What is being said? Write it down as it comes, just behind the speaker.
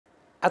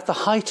At the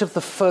height of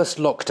the first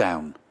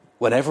lockdown,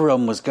 when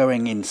everyone was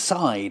going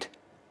inside,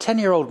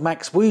 10-year-old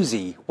Max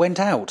Woosey went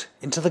out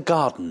into the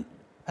garden,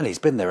 and he's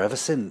been there ever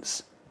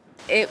since.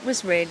 It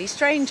was really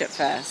strange at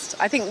first.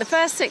 I think the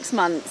first 6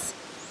 months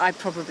I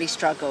probably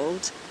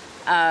struggled,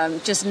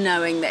 just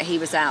knowing that he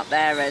was out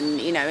there, and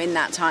in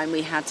that time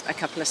we had a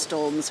couple of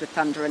storms with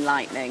thunder and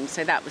lightning,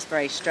 so that was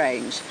very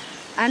strange.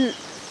 And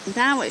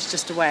now it's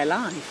just a way of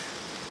life.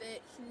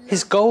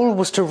 His goal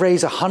was to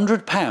raise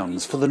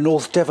 £100 for the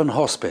North Devon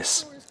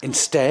Hospice.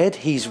 Instead,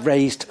 he's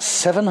raised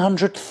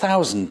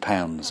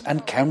 £700,000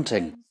 and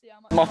counting.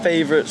 My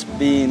favourite's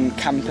been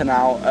camping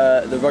out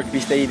at the rugby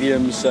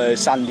stadiums, so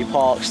Sandy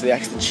Parks, the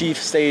Exeter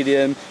Chiefs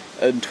Stadium,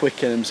 and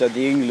Twickenham, so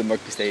the England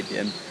Rugby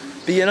Stadium.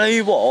 But you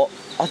know what?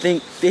 I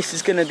think this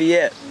is going to be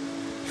it.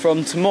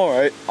 From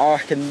tomorrow, I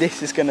reckon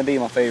this is going to be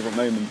my favourite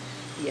moment.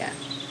 Yeah.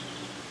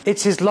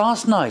 It's his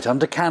last night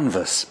under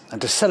canvas, and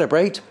to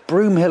celebrate,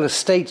 Broomhill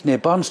Estate near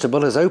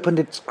Barnstable has opened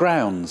its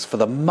grounds for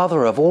the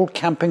mother of all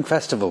camping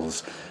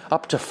festivals.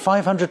 Up to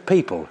 500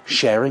 people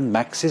sharing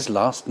Max's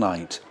last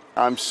night.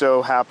 I'm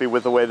so happy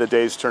with the way the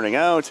day's turning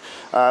out.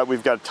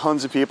 We've got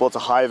tons of people. It's a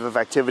hive of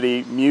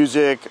activity,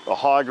 music, a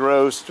hog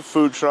roast,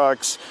 food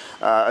trucks,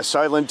 a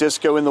silent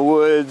disco in the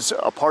woods,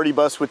 a party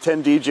bus with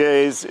 10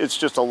 DJs. It's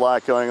just a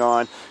lot going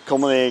on,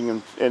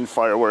 culminating in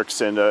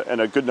fireworks and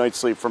a good night's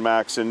sleep for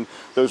Max and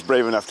those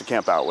brave enough to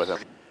camp out with him.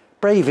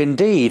 Brave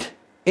indeed.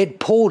 It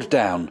poured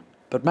down,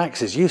 but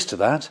Max is used to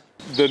that.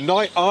 The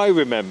night I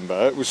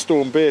remember was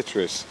Storm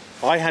Beatrice.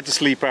 I had to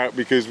sleep out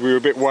because we were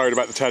a bit worried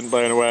about the tent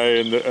blowing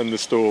away and the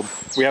storm.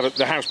 We have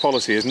the house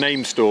policy is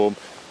named Storm.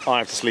 I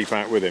have to sleep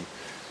out with him.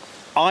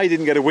 I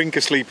didn't get a wink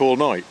of sleep all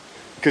night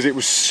because it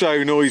was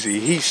so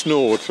noisy. He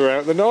snored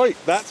throughout the night.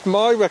 That's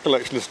my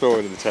recollection of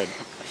snoring in the tent.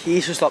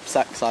 He's just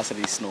upset because I said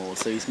he snored,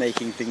 so he's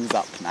making things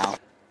up now.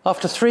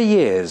 After 3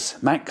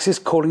 years, Max is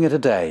calling it a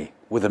day,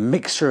 with a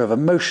mixture of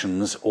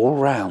emotions all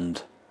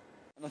round.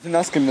 I think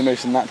that's going to be the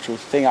most natural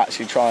thing,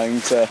 actually,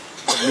 trying to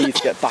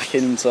get back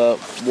into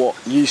what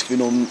used to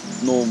be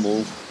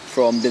normal,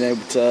 from being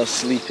able to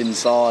sleep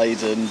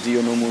inside and do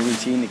your normal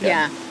routine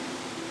again.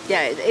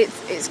 Yeah,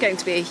 it's going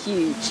to be a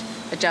huge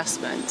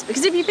adjustment,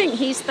 because if you think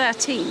he's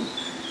 13,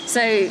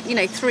 so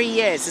 3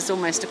 years is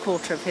almost a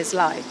quarter of his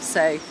life,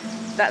 so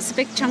that's a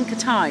big chunk of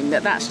time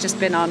that's just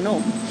been our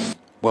norm.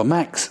 Well,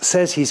 Max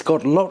says he's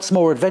got lots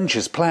more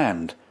adventures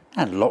planned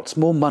and lots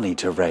more money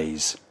to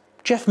raise.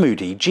 Jeff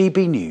Moody,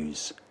 GB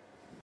News.